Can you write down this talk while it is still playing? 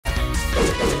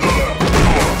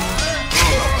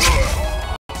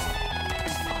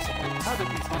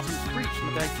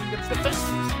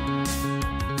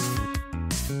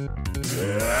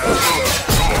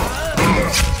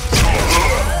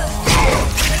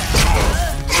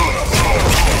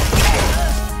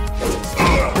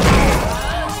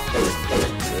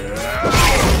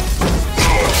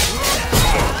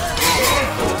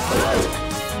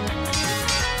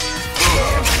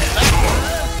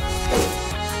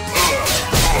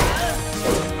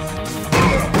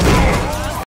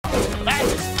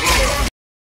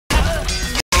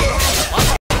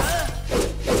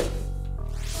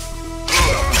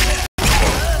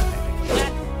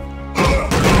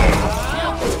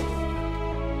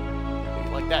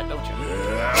don't you?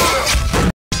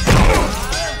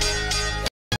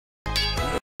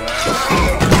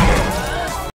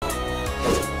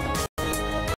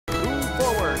 Move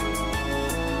forward.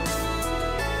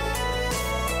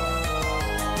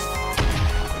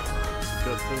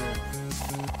 Good boom.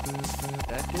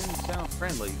 That didn't sound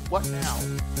friendly. What now?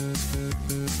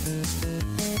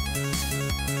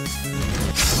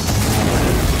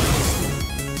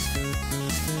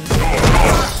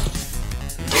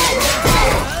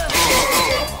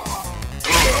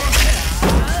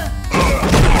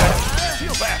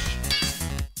 Shield bash.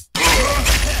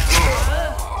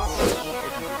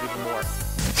 Even more.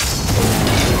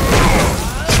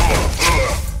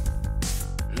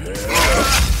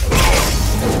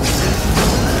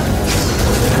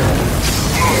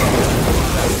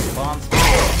 Bombs.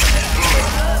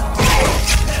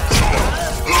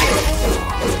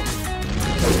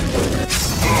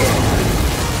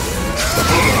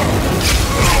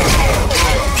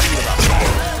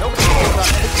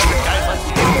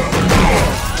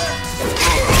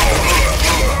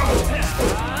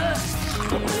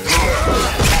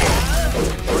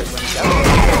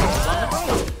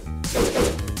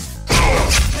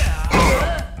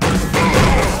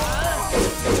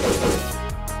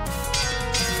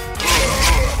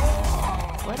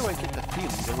 Why do I get the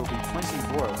feeling there will be plenty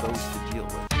more of those to deal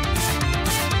with?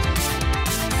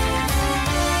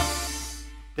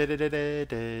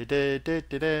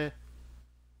 Da-da-da-da-da-da-da-da.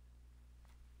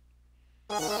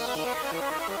 I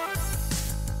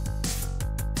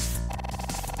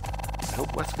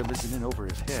hope Wesker isn't in over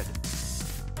his head.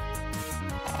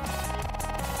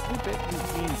 I bet you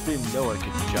mean Thin Noah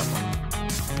can jump.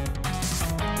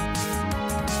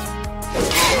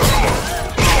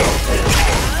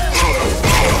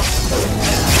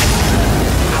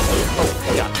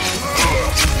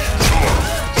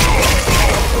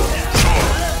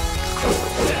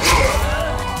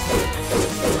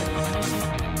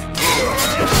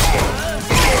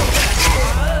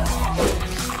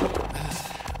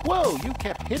 Whoa, you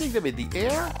kept hitting them in the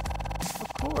air?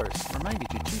 Of course, remind me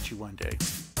to teach you one day.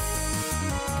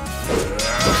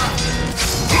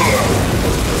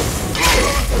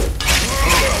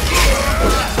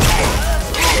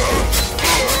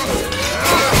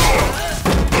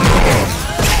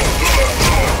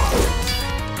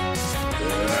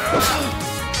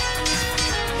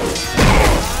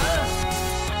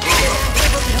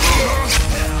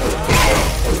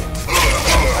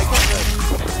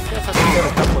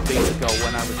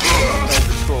 When I was playing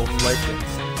Elder Scrolls Legends.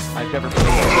 I've never played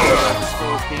Elder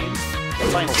Scrolls games.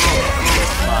 Final Fantasy is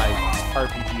my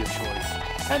RPG of choice.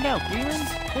 And now demons?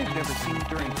 They've never seen me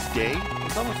during the day.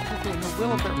 It's almost as if they have no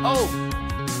will of their own.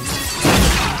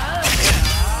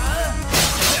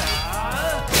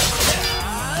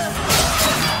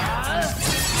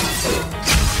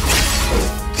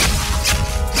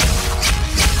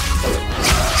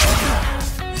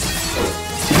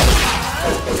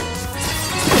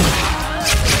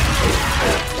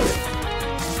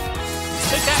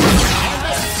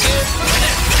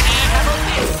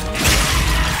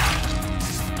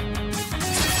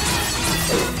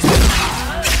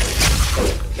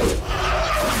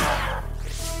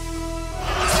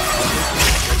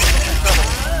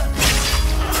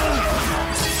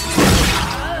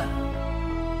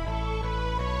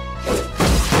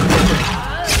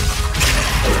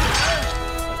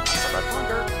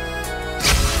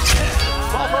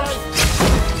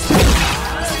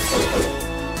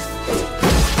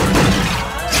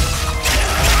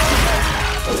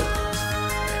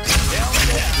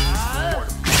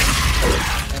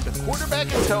 Quarterback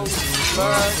and toes,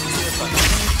 but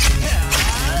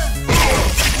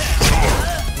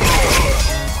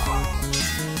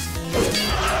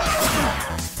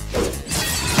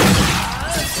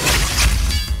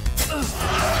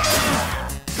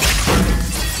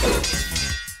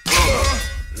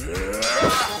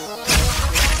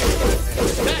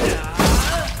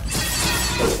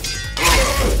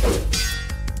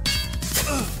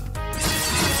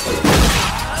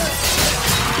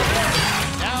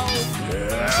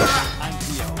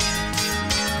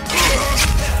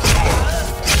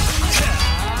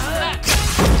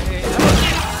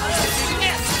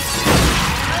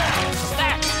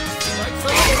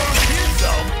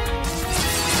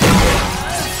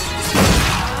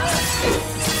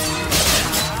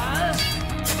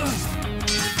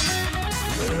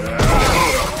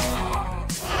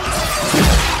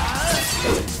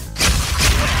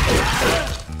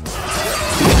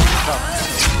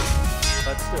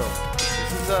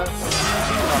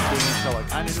so I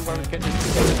kind of knew where I was getting into.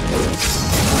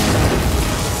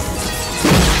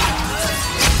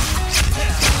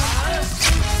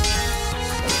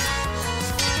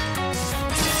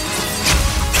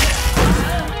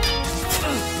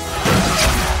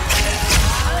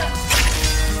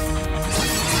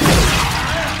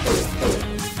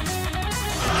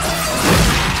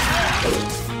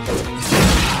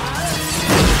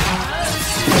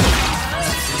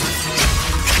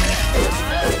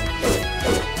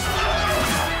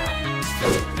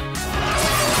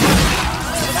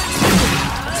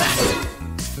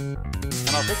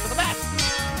 I'll take for the match.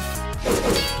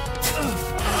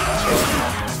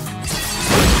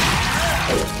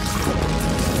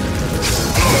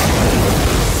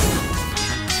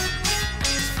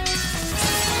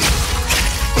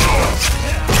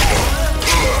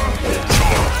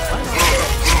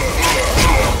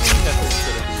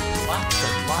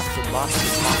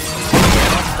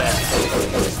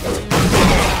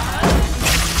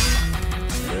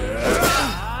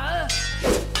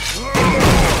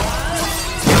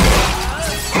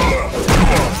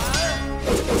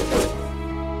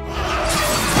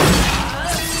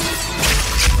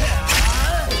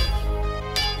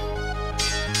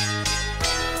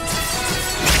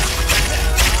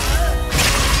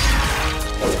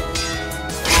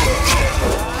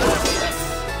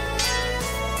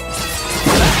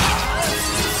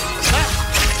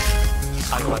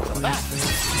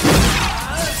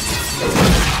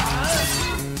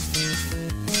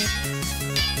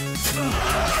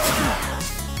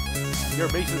 Your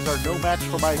bases are no match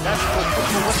for my magical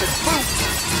pistol weapon boom!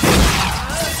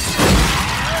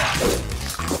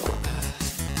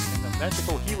 And the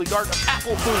magical healing art of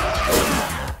apple boom!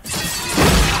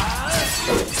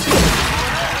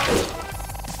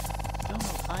 Still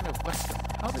no sign of Wesker.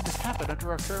 How did this happen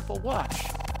under our careful watch?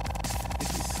 If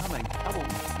he's coming, how will we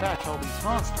dispatch all these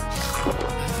monsters?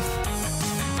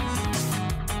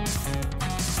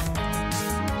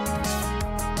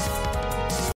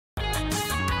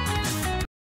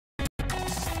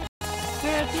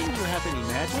 Didn't you have any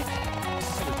magic? I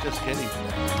was just getting to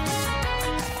that.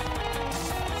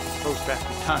 Suppose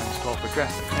drastic times call for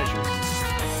drastic measures.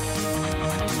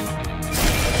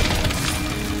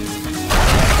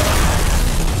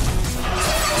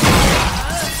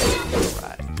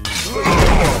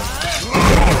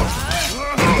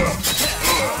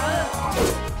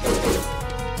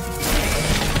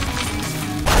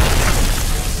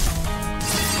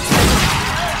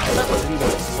 That wasn't even a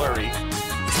flurry.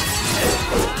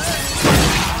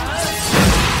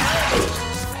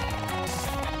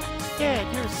 Dad,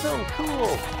 you're so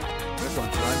cool! Good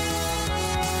one, son.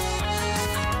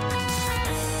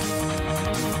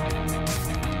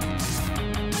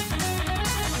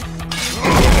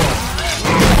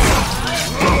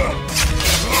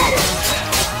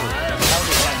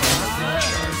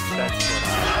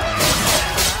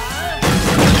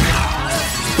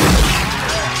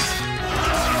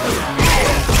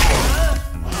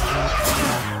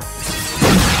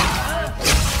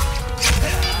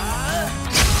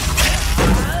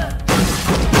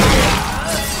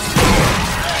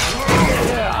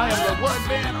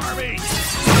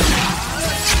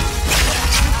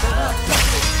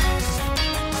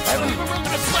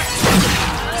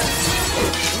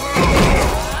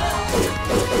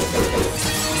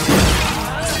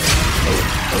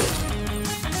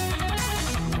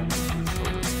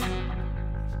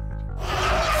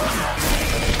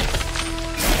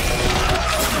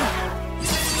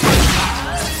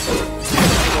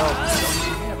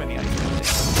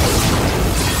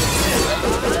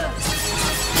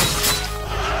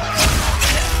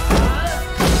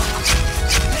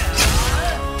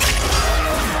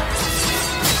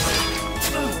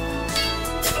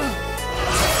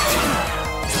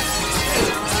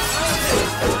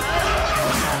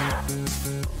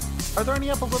 Are there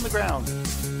any apples on the ground?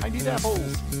 I need apples.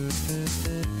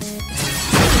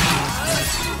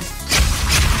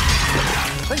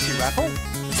 Thank you, apple.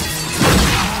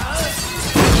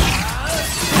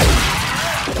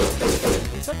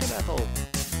 Second apple.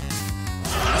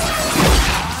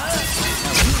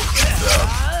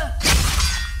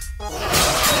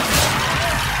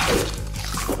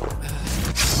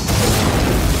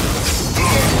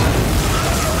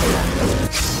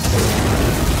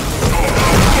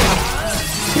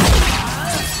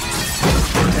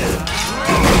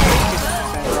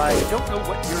 I don't know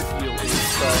what your deal is,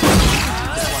 but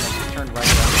I just wanted to turn right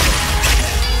around.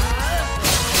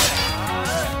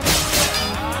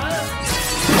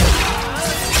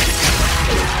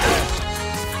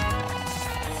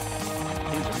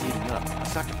 Things are heating up.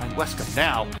 I've got to find Wesker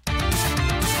now.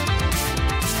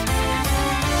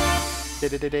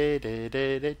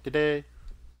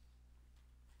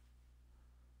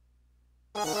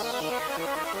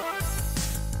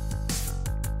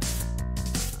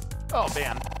 Oh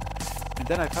man. And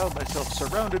then I found myself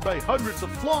surrounded by hundreds of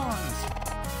flawns.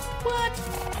 What?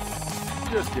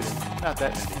 Just kidding. Not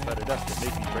that many, but enough to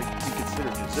make me reconsider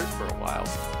dessert for a while.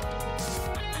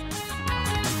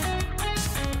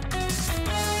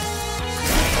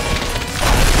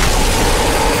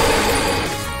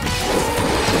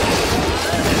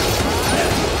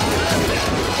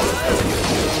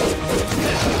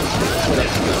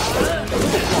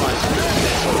 Little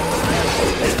flies.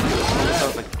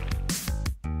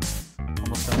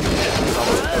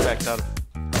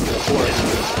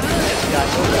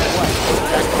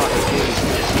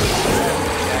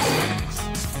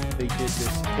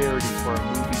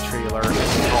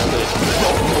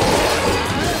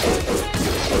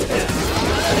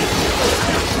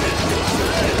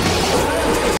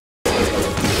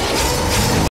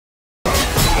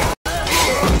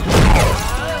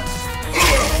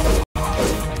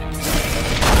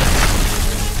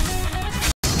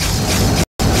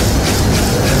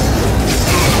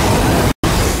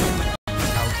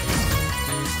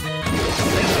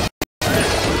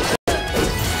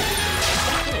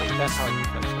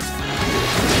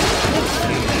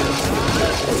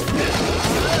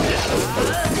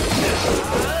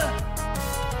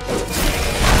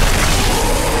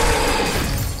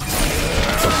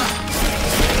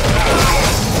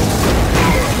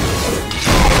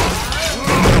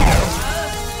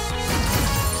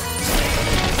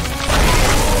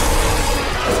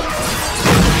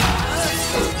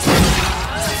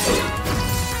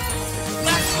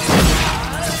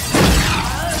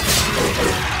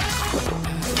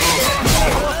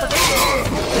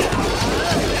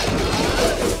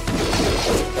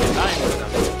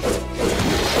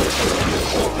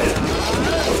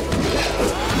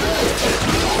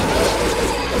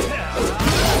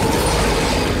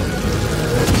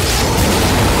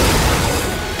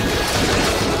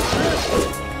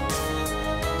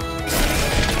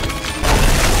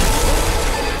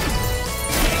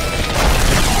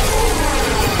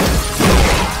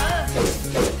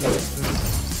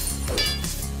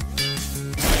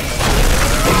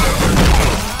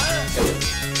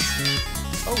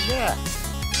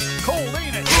 Cold,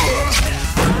 ain't it?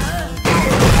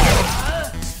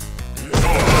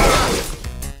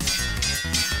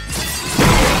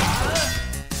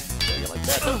 You like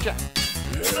that, don't ya?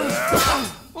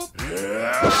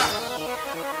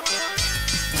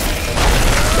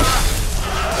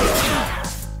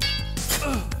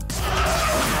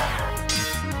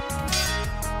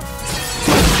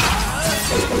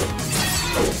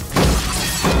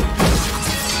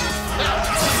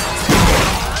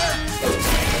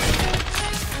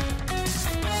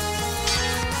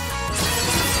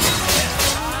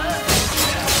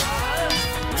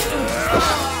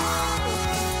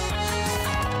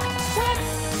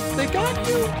 They got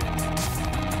you?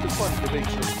 Just wanted to make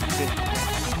sure you didn't.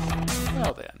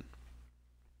 Well then.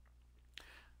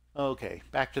 Okay,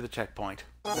 back to the checkpoint.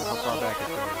 How far back it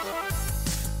goes.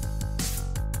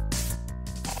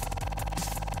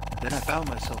 Then I found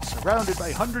myself surrounded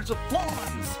by hundreds of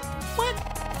fawns. What?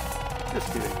 Just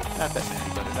kidding. Not that many,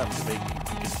 but enough to make me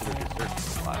reconsider your search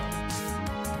for a while.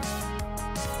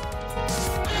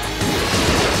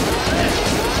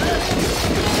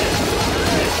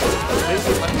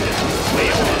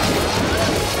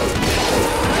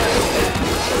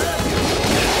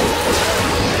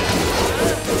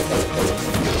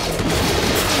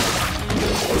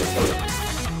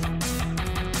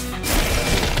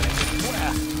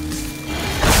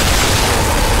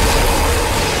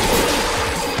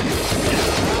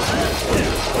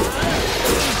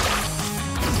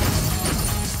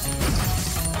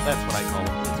 That's what I call a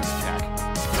blizzard attack.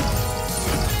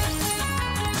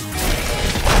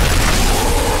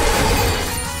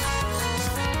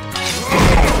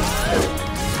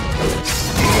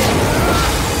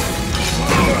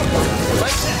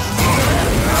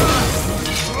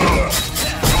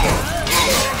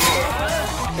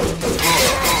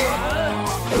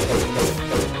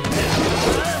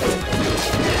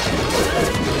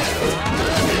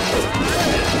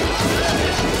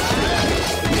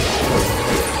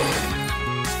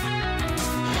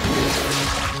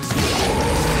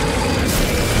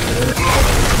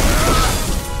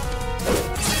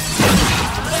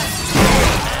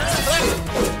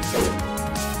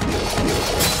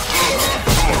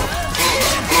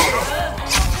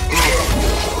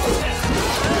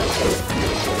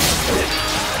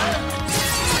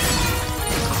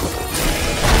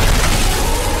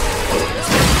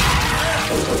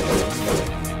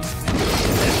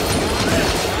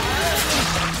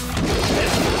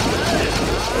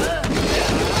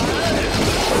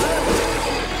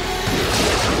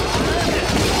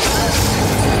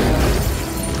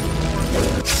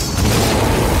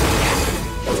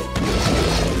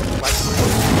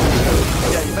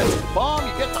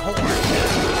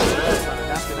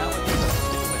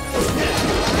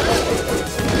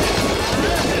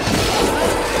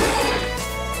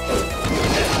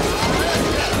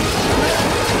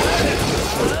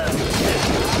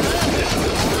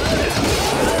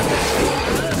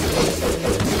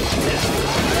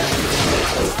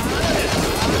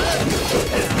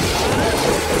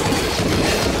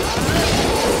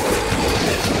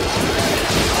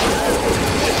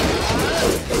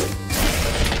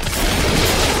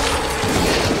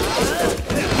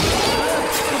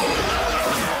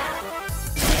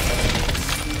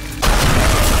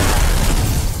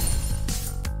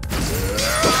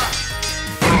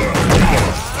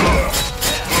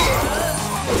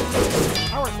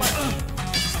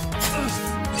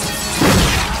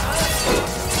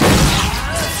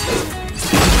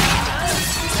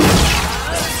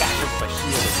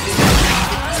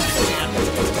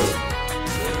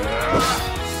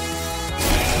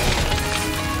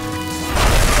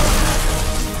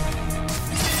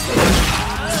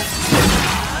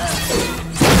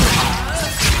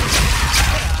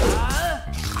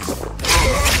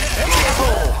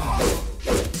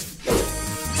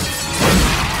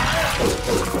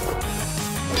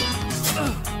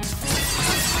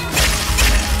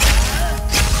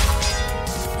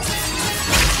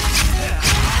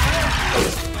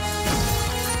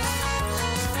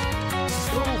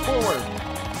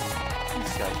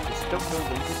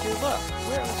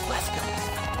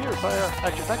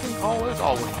 At your beck and call as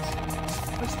always.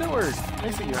 The steward,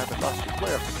 they say you haven't lost your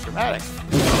flair for the dramatic.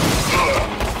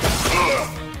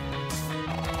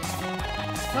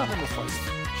 Not in the slightest.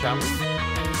 Shall we?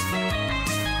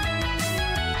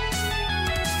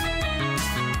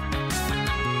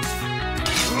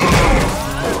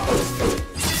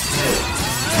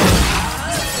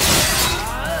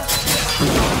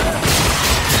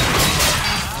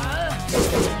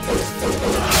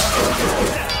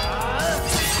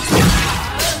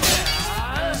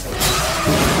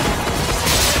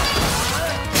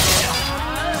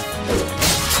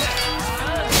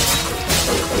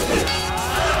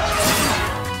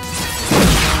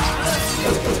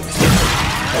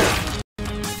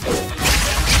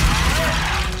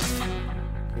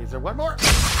 Is there one more?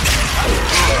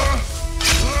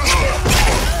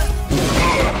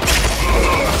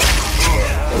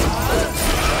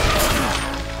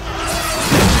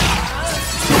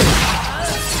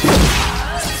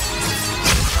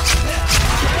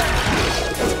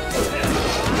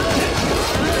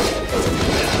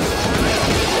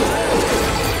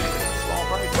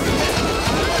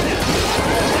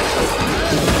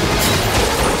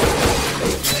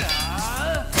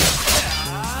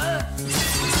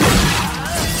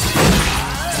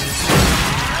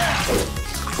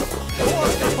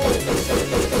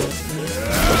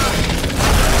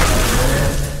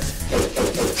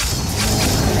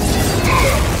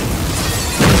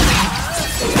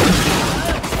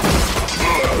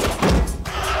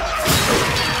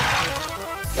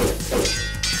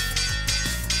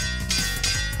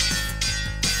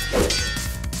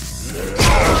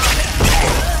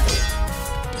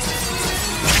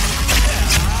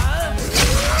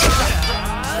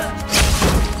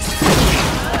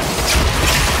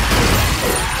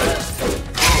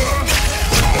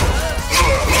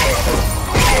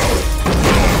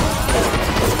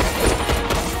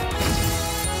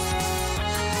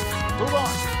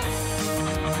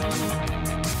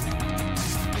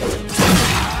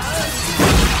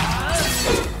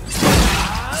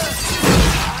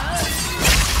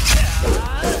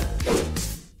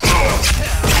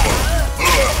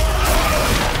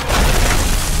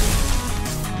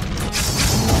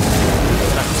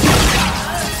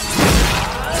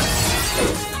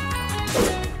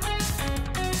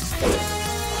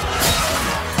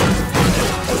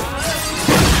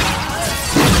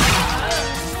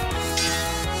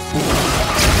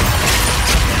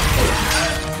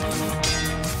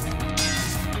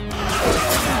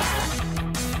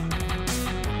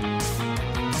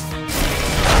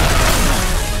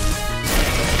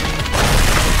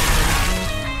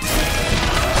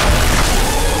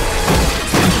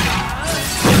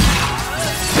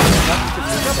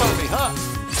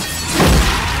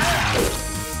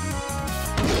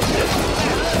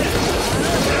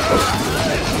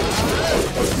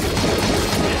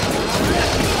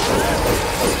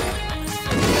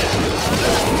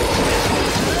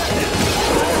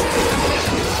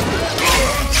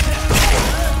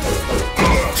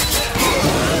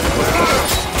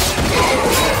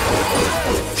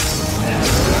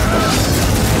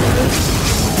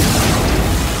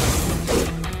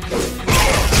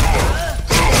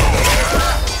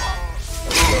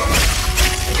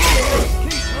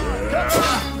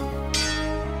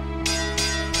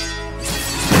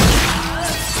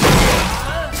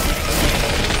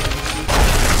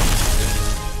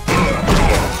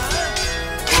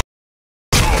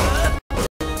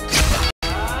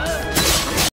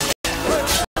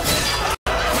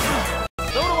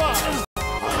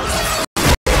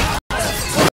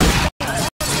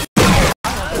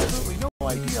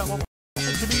 Idea what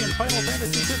happened to me in Final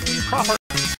Fantasy 15 proper.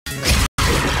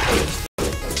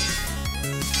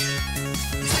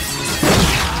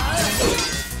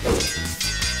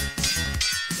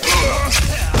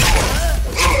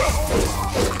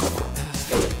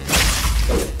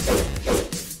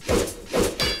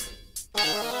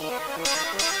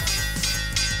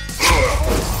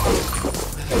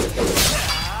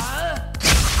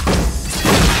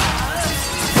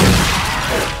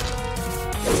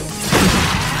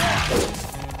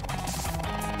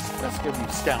 You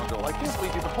scoundrel, I can't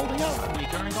believe you've been holding out on me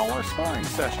during all our sparring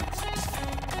sessions.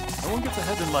 No one gets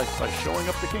ahead in life by showing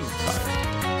up the king's side.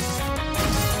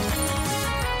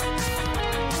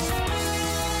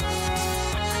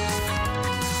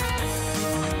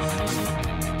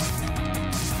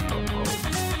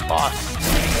 Boss.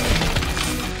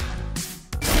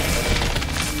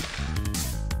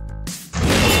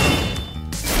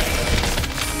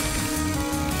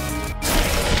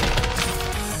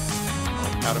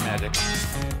 Out of magic.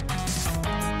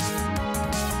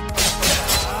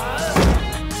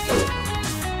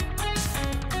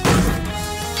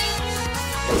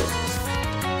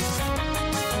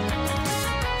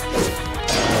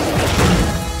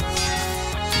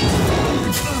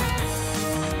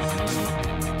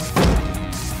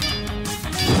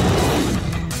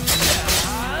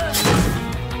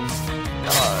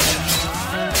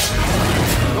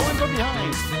 Going from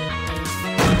behind.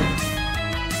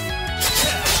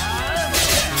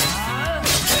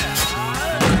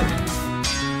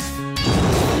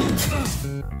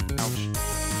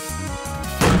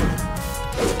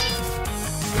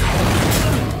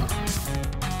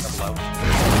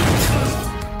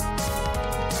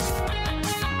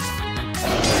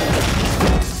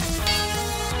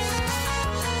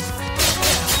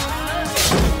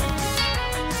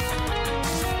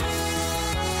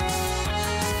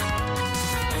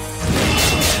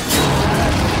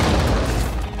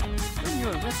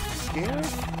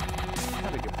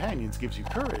 companions gives you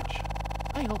courage.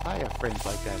 I hope I have friends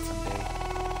like that someday.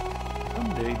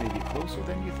 Someday, maybe closer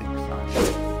than you think, son.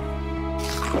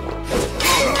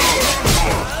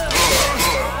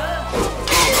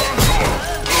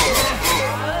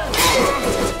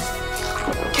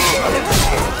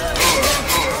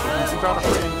 Easy, brought a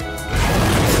friend.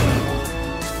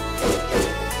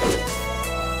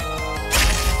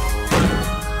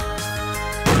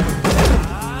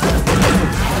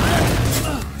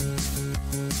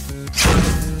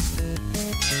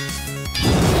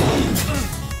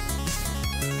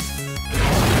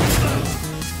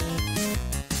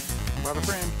 Brought a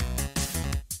friend.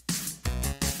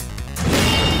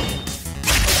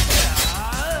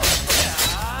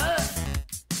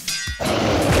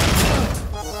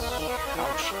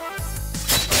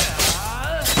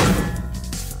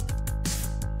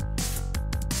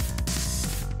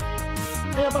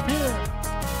 Hey, I'm up here!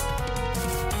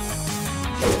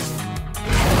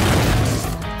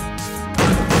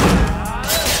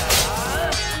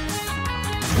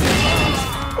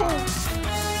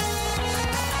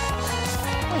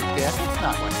 Wait, Dad, that's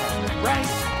not what happened, right?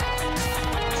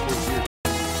 It's a weird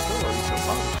story, so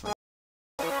obviously.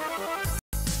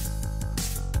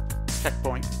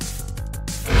 Checkpoint.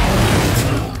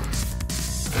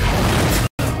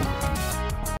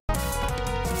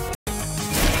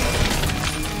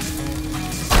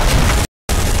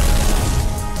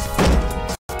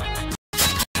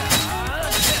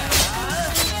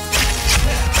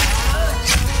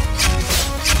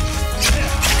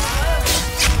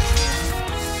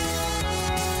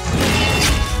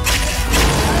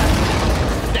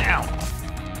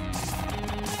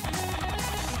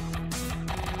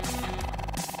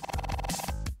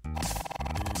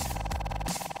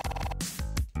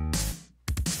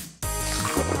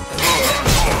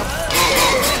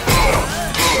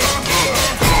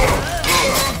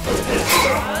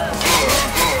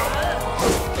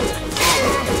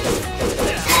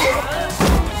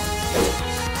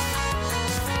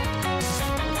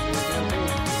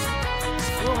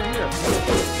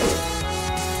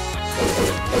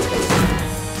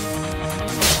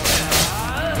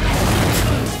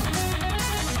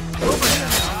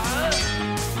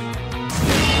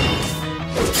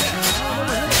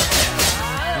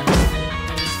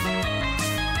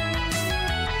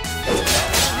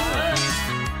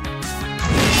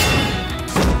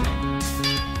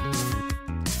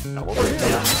 Now over here.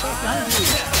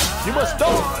 You must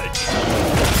dodge!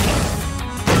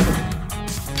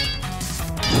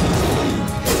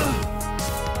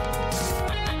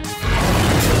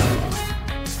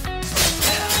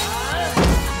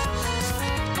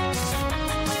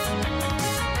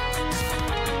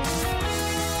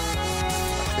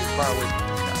 Stay far away from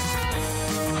this guy.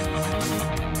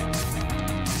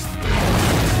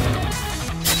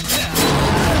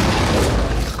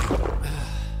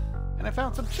 And I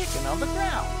found some chicken on the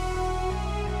ground.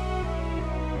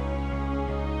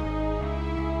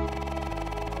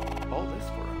 All this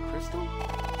for a crystal?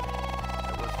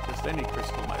 That wasn't just any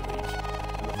crystal, my liege.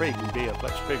 I'm afraid we may have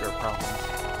much bigger problems.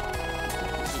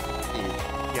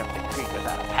 You have to creep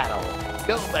without a paddle.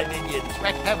 Go, my minions!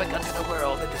 Wreak havoc under the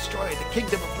world and destroy the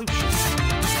kingdom of Lucius!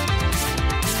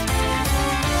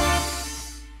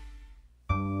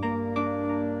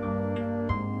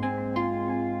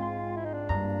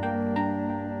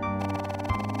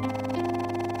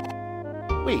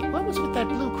 Wait, what was with that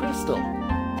blue crystal?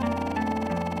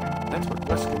 That's what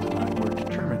Gluskin and I were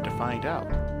determined to find out.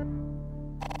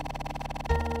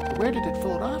 So where did it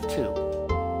float off to?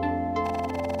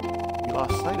 We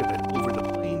lost sight of it over the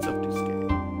plains of Duscae.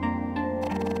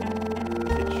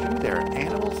 Is it true there are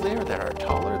animals there that are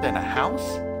taller than a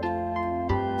house?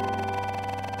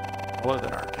 Taller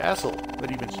than our castle, but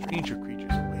even stranger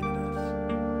creatures awaited us.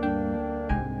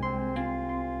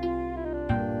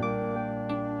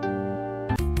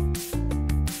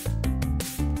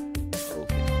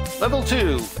 Level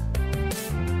 2!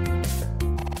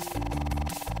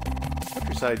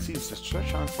 Countryside seems to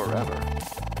stretch on forever.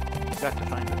 We've got to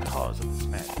find the cause of this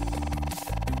madness.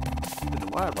 But the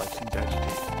wildlife seems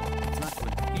agitated. It's not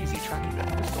going to be easy tracking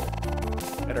that crystal.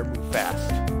 Better move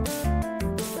fast.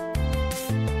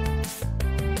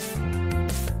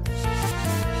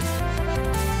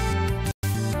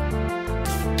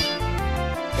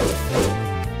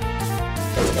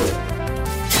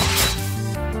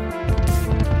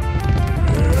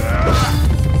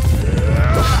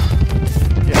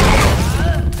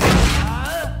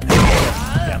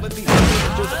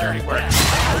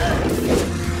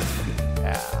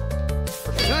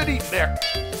 There.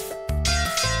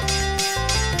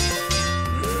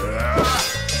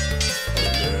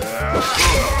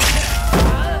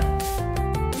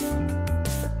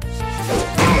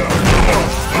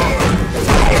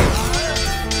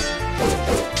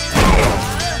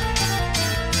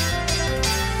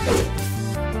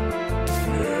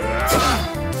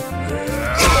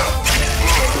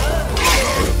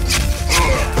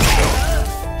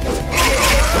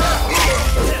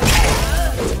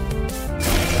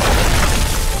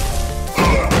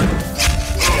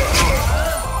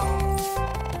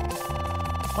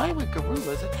 Why would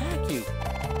gorillas attack you? It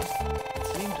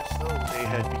seemed as though they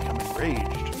had become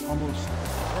enraged, almost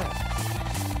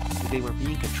possessed. They were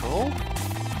being controlled?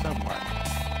 Someone,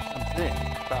 something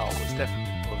foul was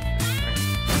definitely pulling their strings.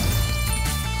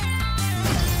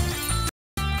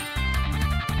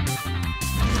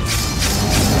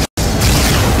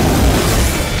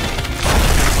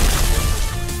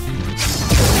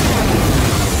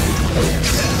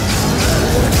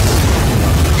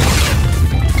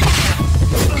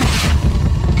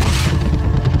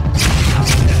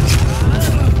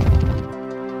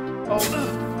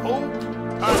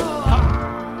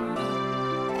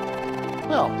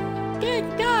 Well,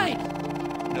 Dad died!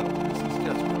 No, this is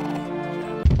just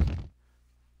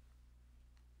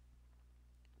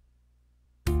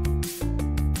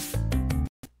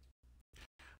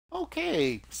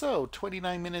okay, so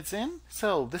 29 minutes in.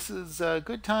 So this is a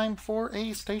good time for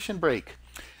a station break.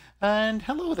 And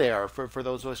hello there, for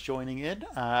those of us joining in.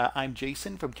 I'm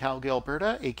Jason from Calgary,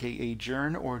 Alberta, aka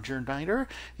Jern or Jernbiter,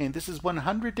 and this is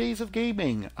 100 Days of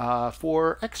Gaming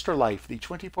for Extra Life, the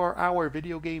 24-hour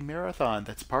video game marathon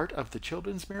that's part of the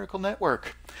Children's Miracle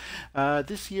Network.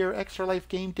 This year, Extra Life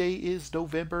Game Day is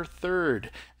November 3rd,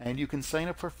 and you can sign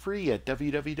up for free at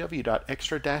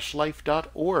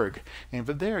www.extra-life.org. And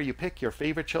from there, you pick your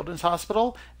favorite children's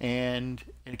hospital, and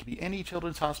it can be any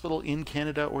children's hospital in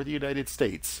Canada or the United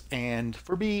States. And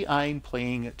for me, I'm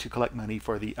playing to collect money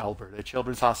for the Alberta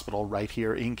Children's Hospital right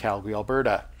here in Calgary,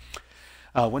 Alberta.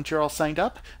 Once you're all signed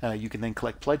up, you can then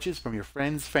collect pledges from your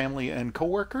friends, family, and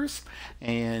coworkers,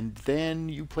 and then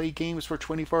you play games for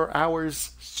 24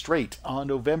 hours straight on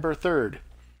November 3rd.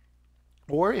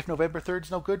 Or if November 3rd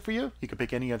is no good for you, you can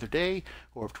pick any other day,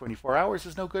 or if 24 hours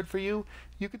is no good for you,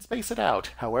 you can space it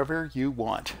out however you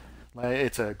want.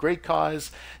 It's a great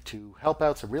cause to help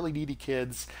out some really needy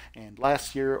kids, and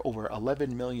last year over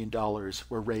 $11 million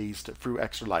were raised through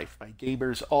Extra Life by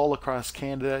gamers all across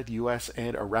Canada, the US,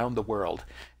 and around the world.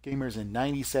 Gamers in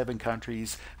 97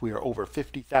 countries. We are over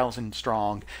 50,000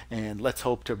 strong, and let's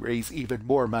hope to raise even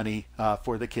more money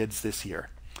for the kids this year.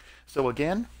 So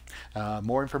again,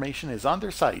 more information is on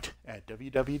their site at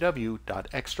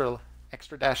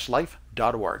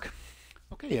www.extra-life.org.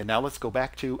 Okay, and now let's go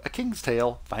back to A King's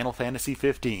Tale, Final Fantasy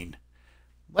XV.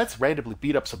 Let's randomly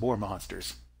beat up some more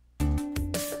monsters. Okay,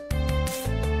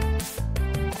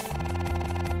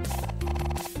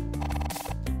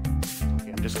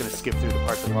 I'm just going to skip through the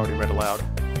parts that I've already read aloud.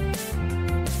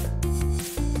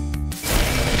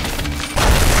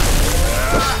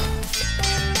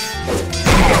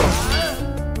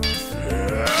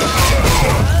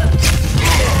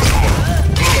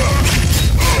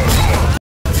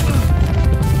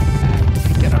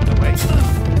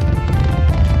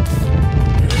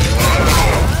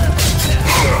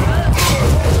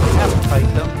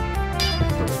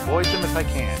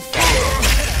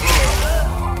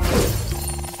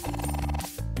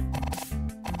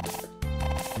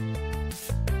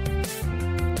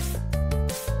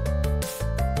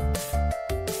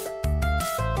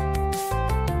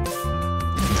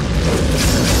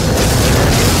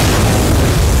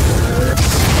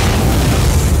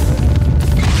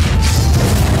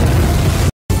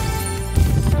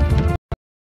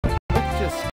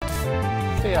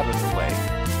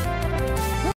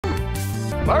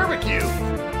 Barbecue!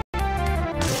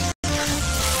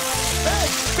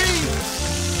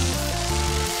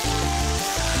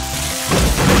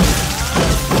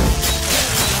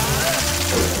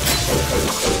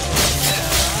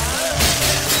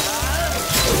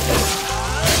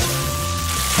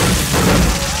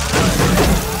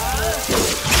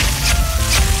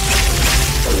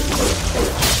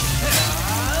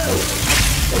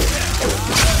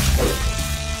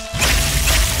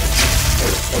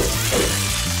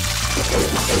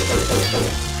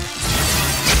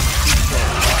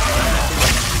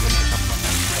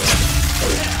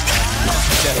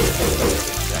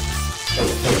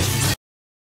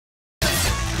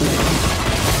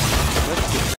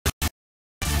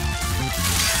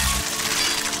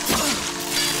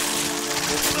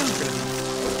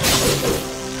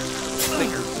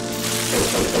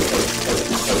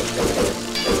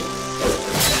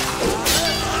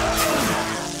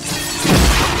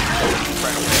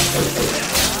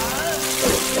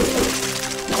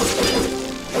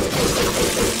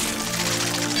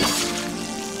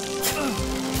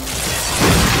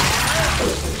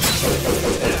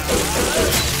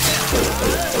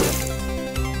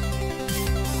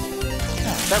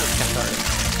 That was cathartic.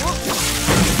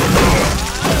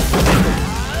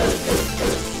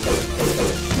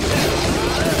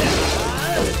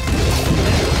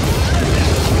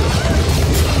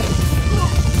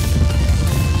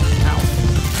 Ow.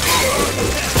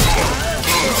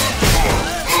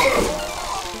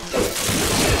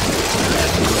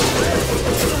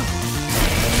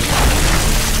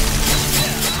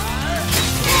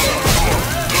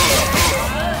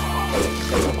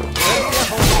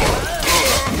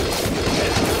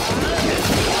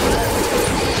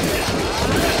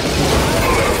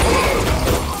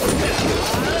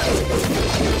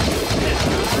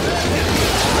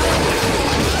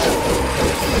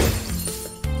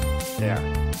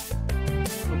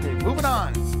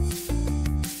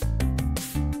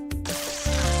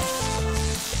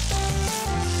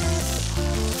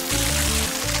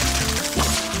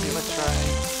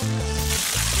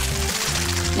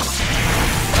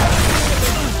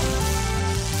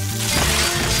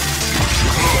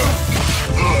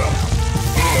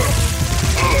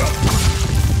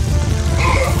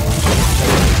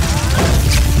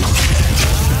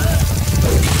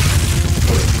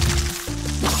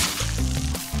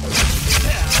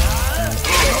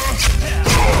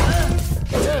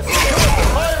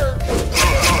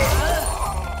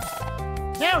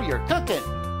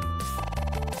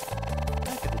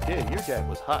 did. Your dad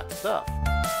was hot stuff.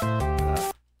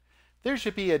 There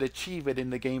should be an achievement in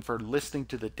the game for listening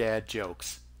to the dad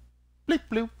jokes. Bleep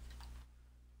bloop.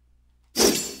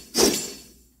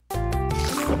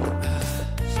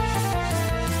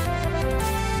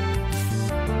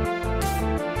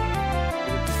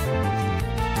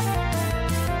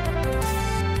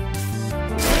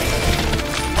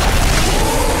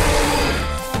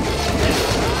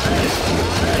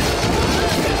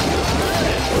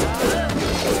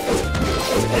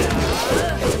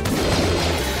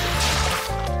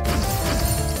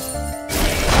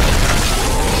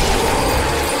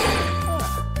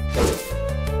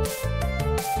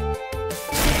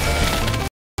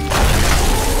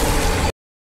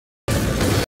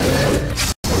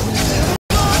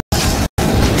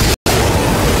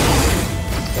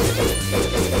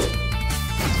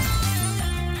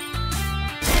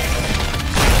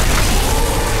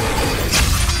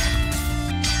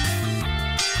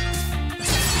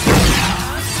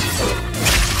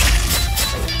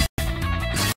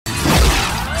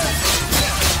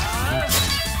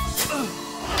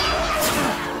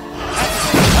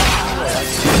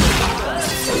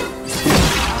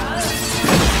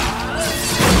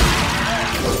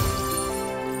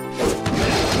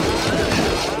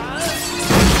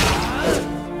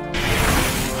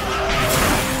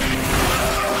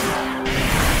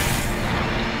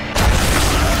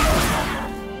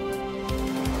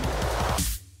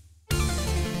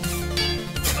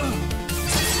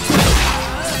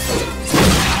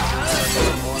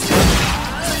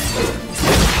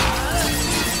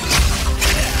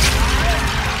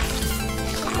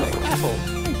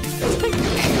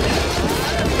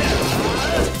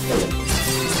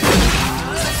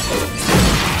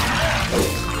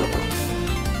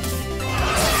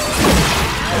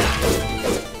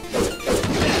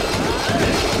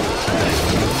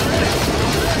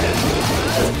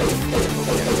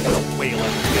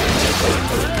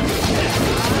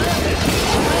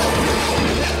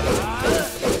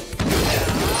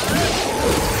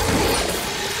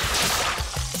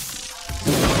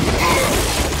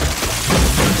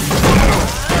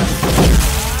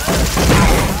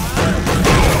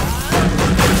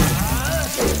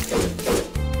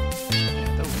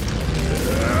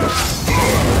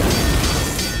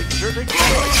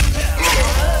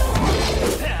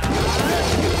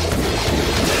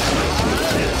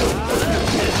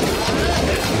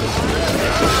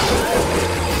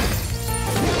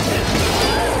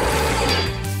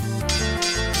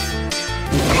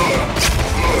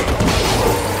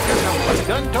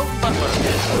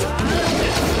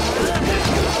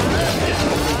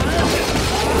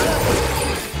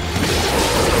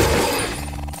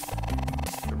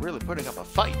 Putting up a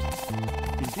fight.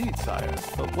 Indeed, sire,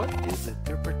 but what is it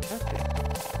they're protecting?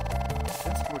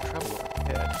 Since we're trouble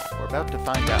ahead, we're about to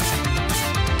find out.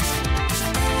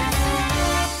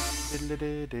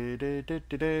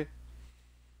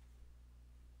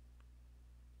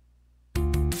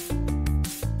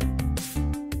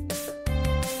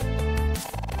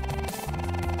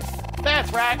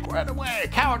 That's right, run away,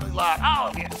 cowardly lot, all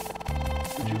of you!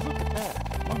 Would you look at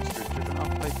that? Monsters driven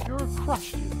off by pure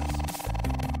crustiness.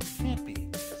 Can't be.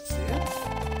 Sid?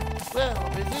 Well,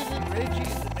 if it isn't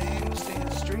Reggie, the man who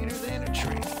stands straighter than a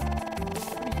tree.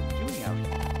 What are you doing out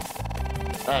here?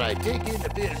 Thought I'd take in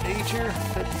a bit of nature,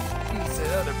 but these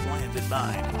other plans in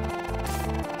mind.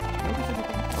 Notice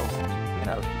anything else since you've been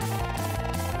out here?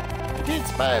 I did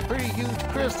spy a pretty huge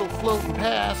crystal floating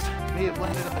past. May have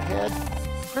landed up ahead.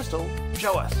 Crystal,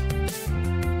 show us.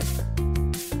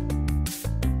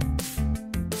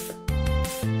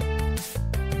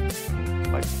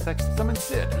 Like sex summon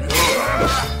Sid.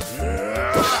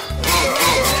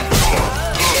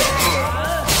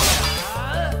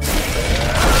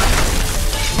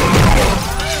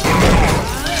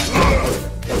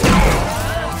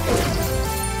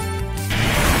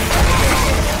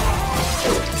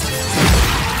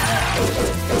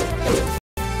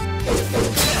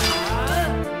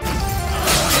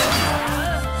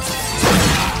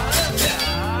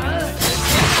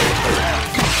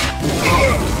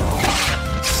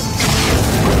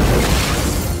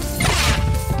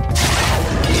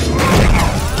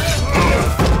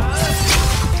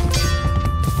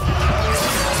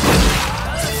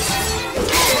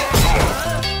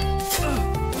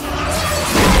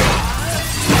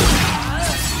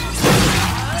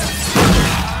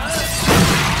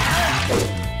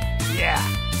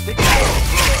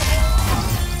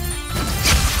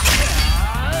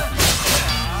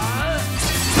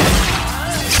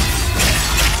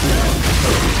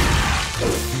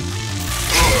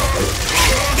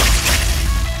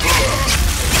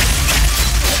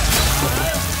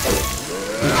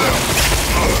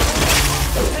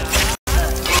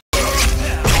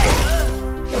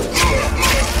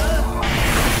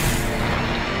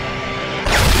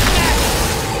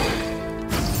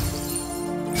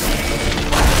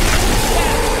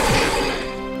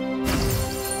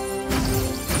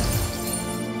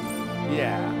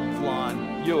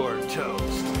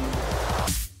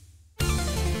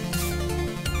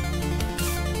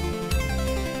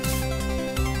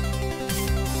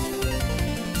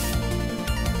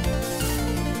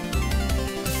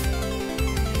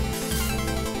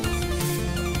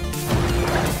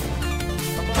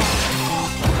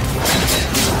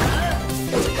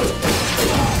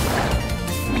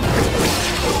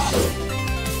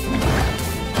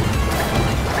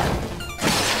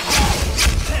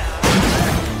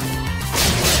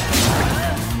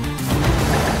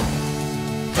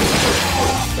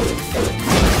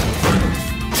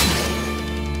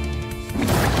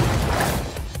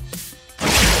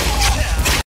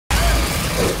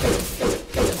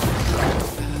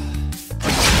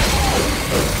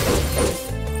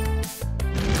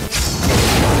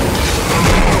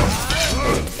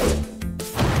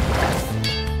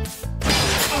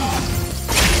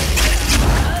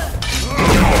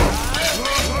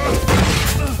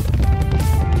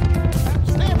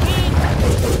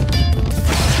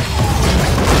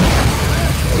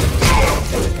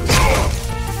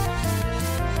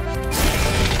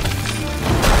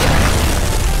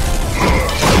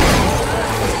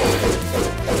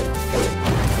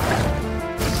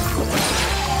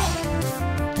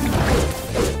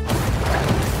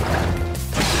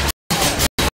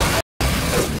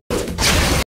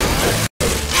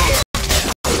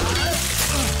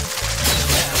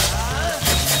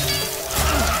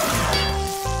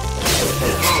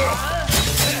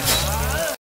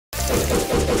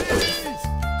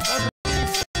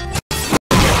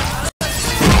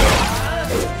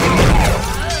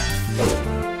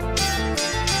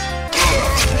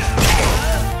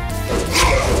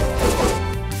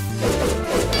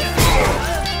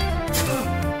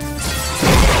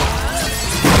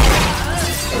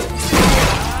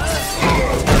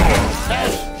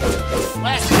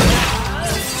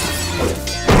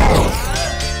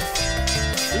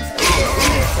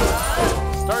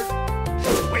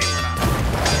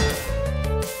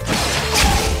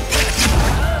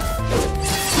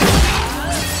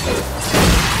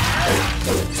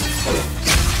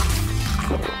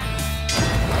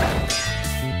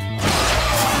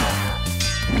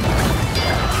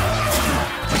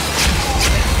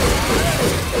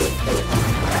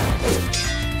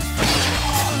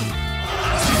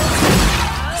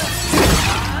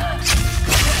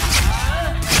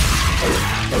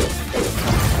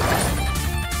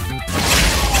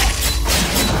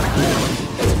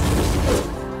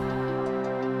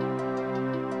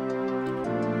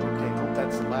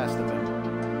 last of him.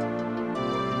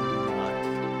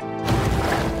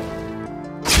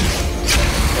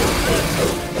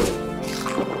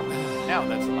 Now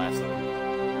that's the last of him.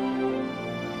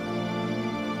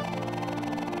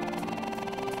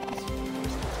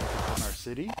 On our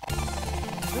city?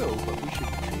 No, but we should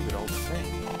retrieve it all the same.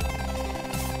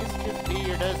 This just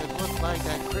beer doesn't look like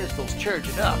that crystal's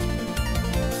charging up.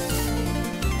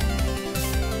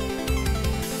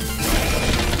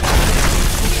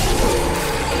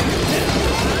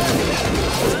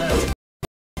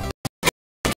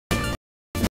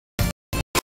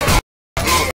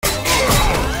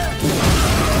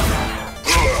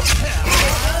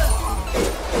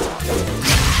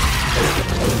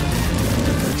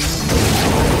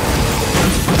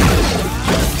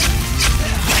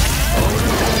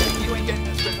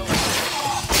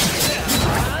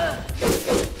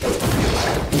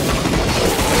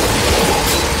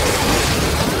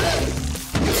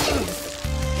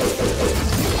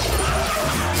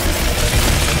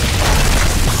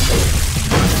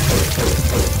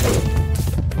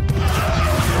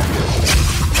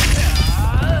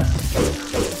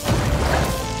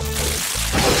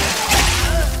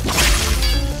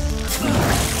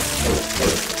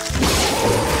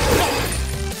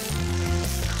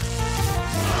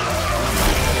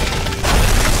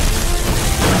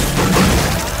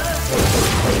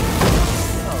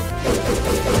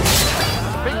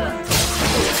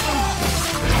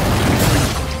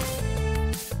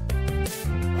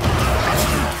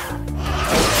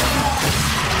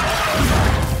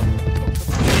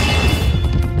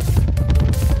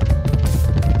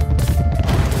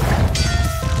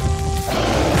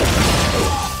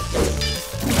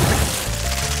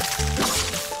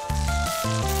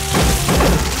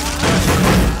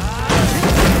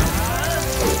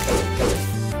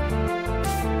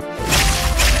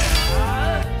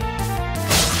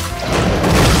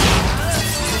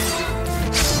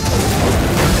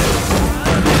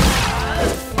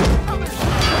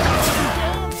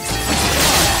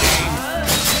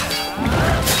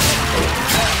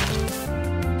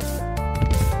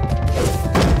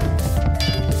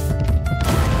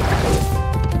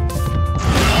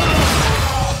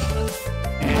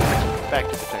 Back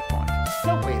to the checkpoint.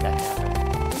 No way that happened.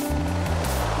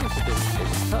 It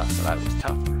was tough, but I was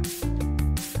tougher.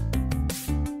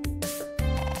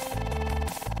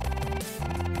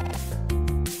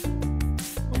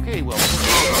 Okay, well,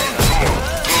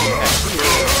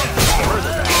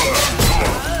 further back.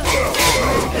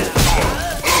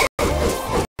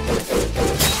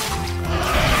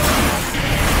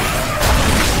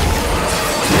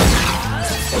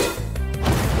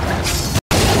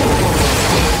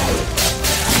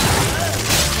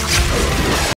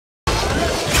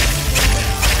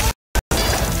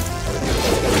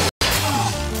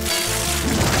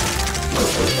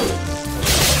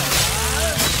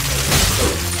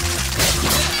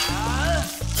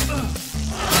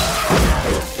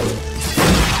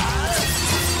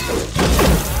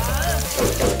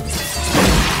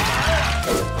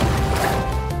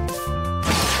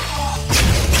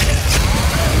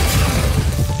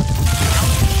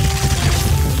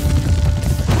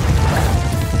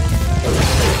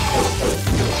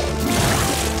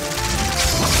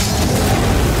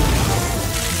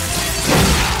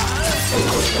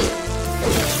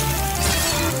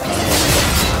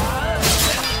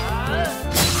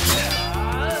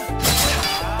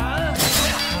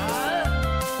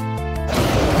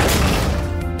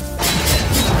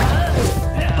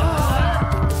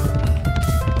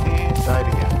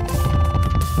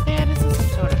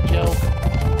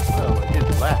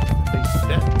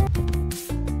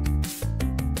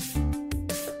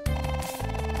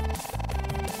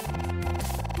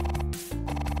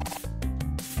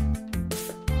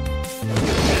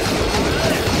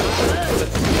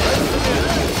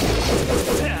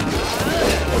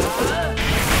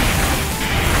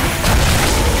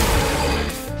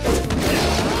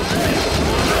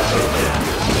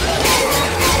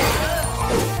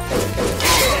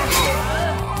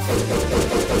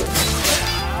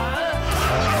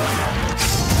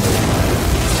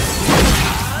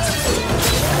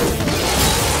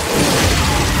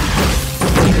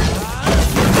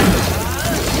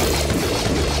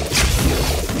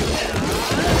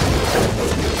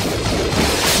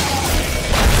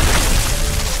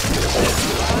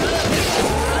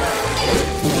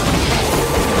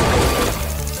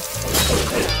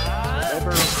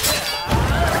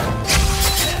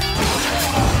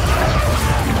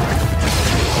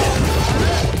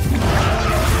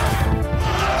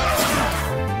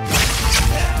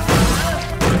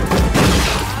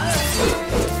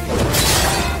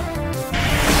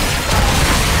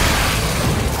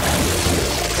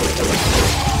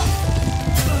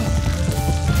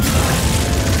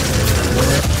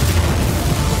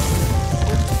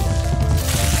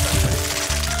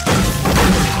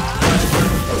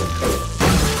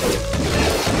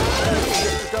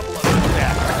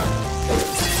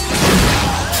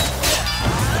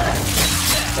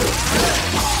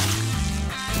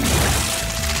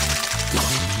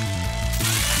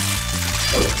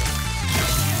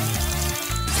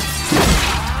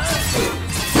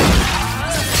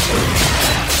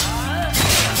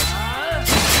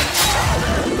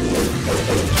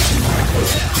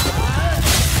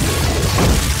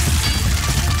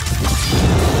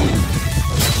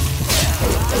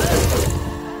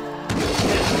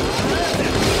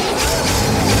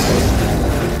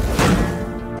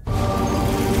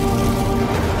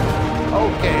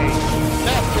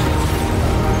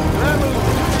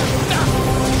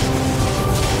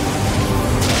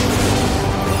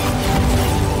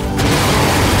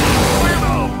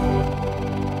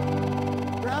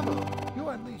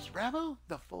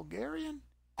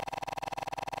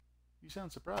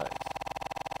 sound surprised.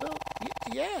 Well,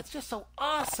 yeah, it's just so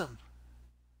awesome.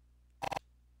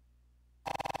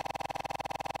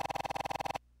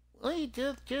 Well, you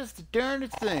just the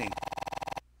darndest thing.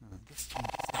 This changes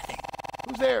nothing.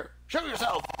 Who's there? Show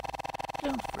yourself!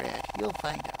 Don't fret, you'll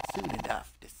find out soon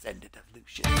enough, descendant of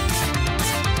Lucius.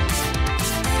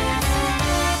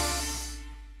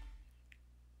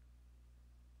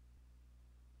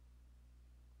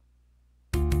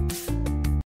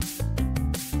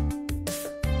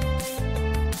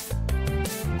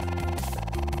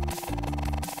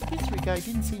 The mystery guy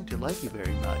didn't seem to like you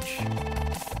very much.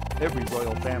 Every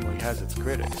royal family has its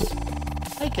critics.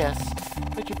 I guess,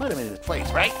 but you put him in his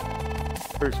place, right?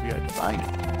 First we had to find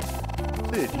him.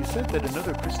 Sid, you said that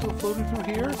another crystal floated through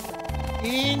here?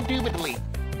 Indubitably,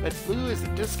 but blue is the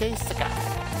Duske Saka.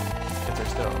 That's our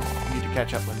stone. We need to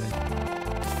catch up with it.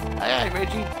 Aye, aye,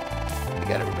 Reggie. We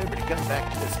gotta remember to come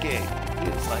back to this cave.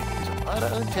 Feels like there's a lot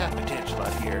of untapped potential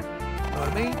out here. Know what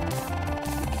I mean?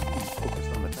 Just focus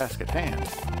on the task at hand.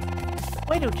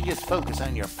 Why don't you just focus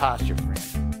on your posture, friend?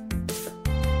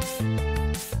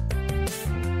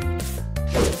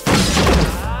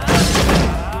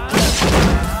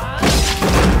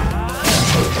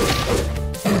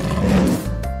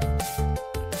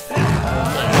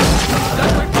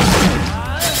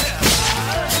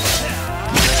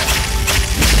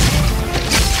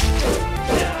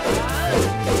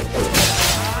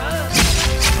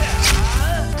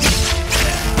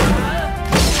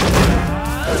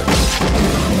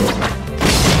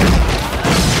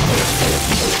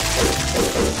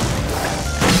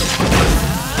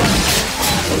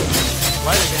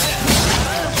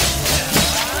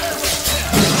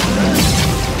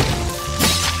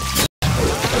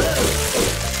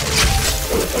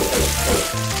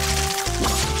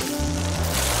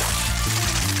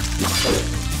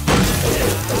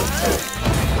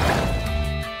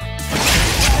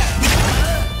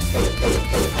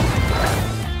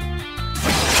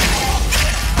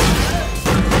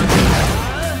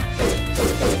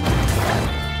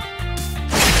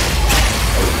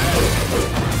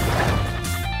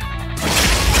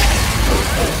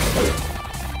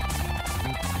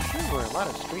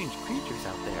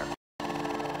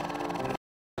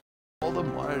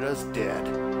 Dead.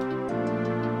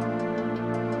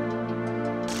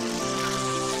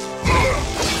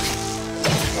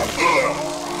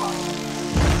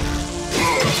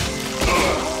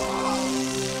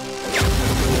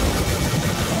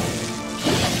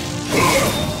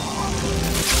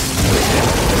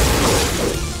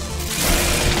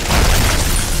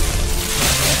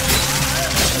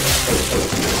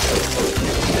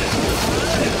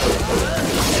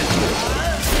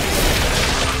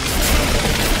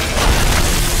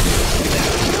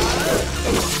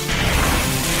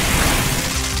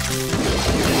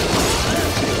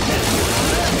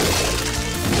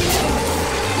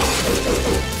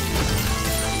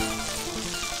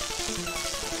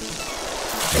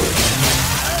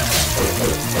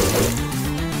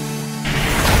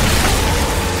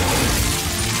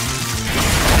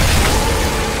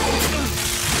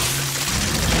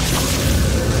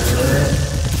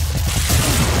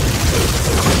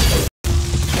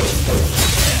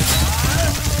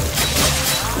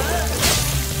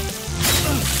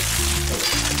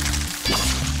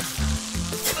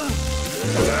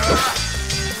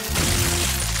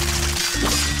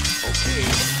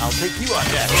 I'll take you on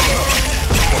that.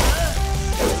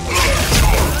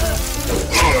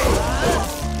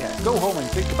 Yeah, go home and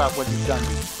think about what you've done.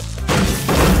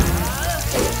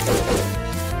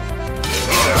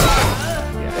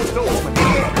 Yeah, go home and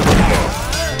think about it.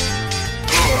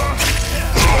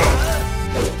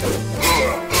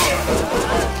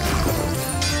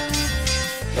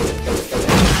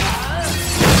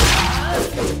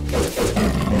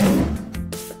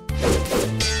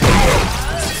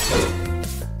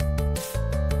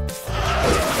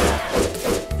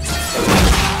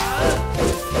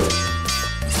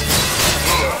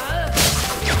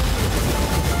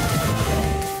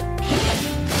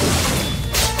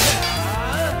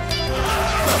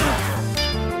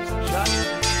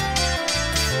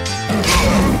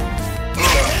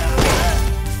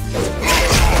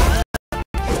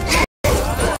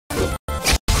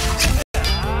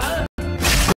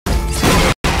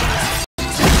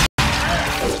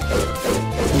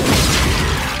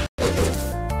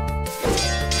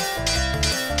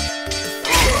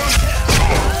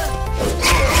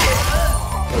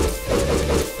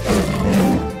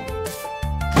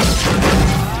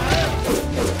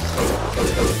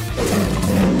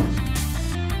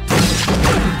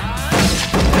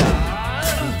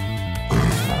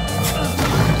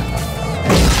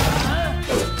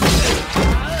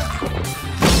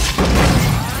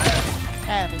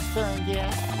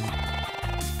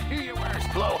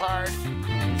 blowhard. As you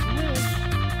wish.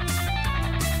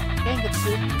 And it's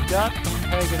good you got to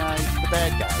antagonize the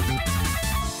bad guys.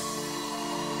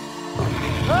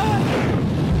 Ah!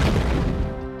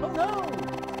 Oh no!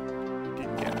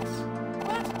 Didn't get us.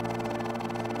 What?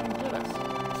 Didn't get us.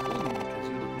 Excluding because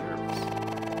you look nervous.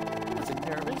 I wasn't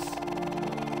nervous.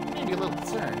 Maybe a little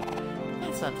concerned.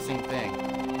 That's not the same thing.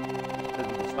 But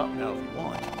we can stop now if you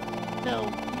want. No,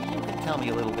 you can tell me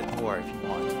a little bit more if you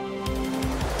want.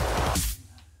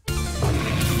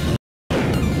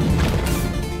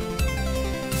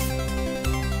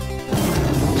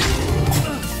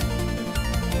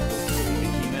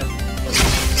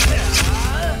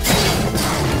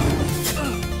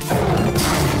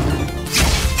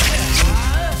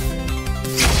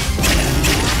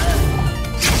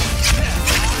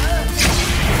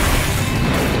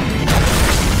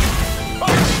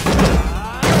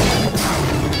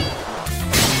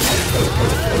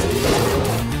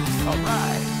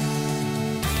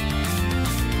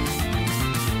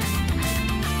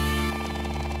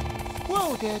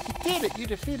 Whoa, Dad, you did it! You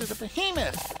defeated a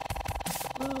behemoth!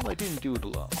 Well, I didn't do it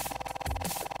alone.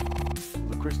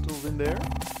 The crystals in there?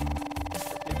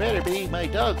 They better be. My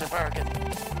dogs are barking.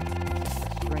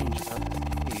 Strange about this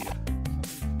cave.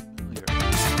 Something familiar.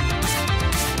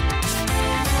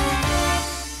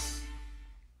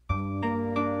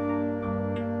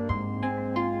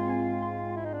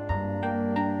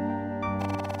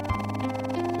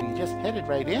 So you just headed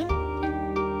right in?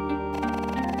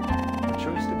 What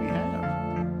choice do we have?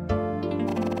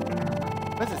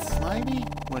 Was it slimy?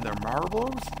 Were there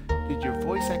marbles? Did your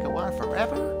voice echo on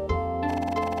forever?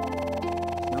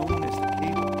 Known as the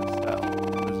Cave of the Cell,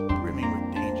 it was brimming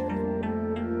with danger.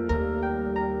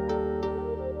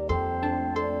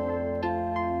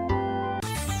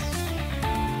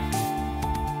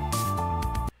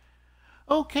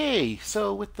 Okay,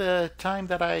 so with the time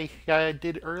that I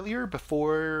did earlier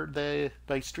before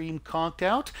my stream conked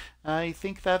out, I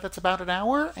think that's about an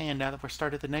hour, and now that we're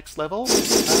started the next level,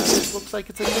 it looks like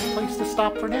it's a good place to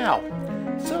stop for now.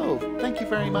 So, thank you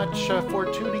very much for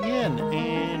tuning in,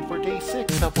 and for day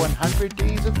 6 of 100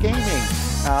 Days of Gaming,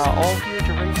 all here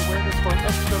to raise awareness for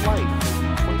Extra Life, a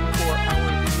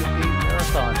 24-hour video game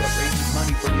marathon that raises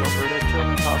money for the Alberta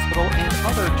Children's Hospital and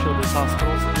other children's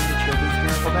hospitals in the Children's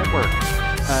Miracle Network.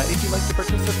 If you'd like to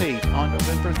participate on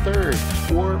November 3rd,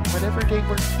 or whatever day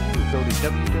works for you, go to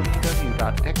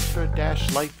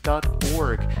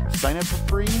www.extra-life.org. Sign up for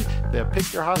free, then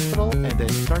pick your hospital, and then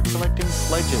start collecting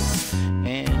pledges.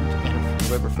 And if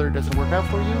November 3rd doesn't work out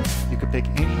for you, you can pick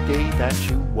any day that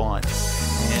you want.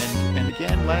 And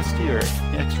again, last year,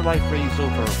 Extra Life raised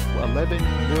over $11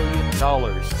 million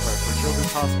for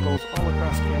children's hospitals all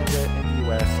across Canada and the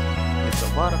U.S. It's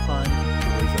a lot of fun to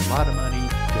raise a lot of money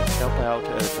to help out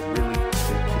some really big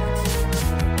kids.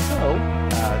 So,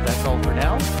 that's all for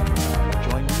now.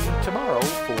 Join me tomorrow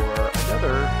for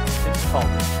another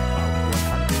installment of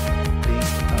 100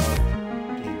 Days of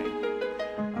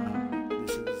Gaming.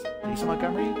 This is Jason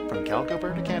Montgomery from Calgary,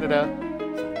 Alberta, Canada.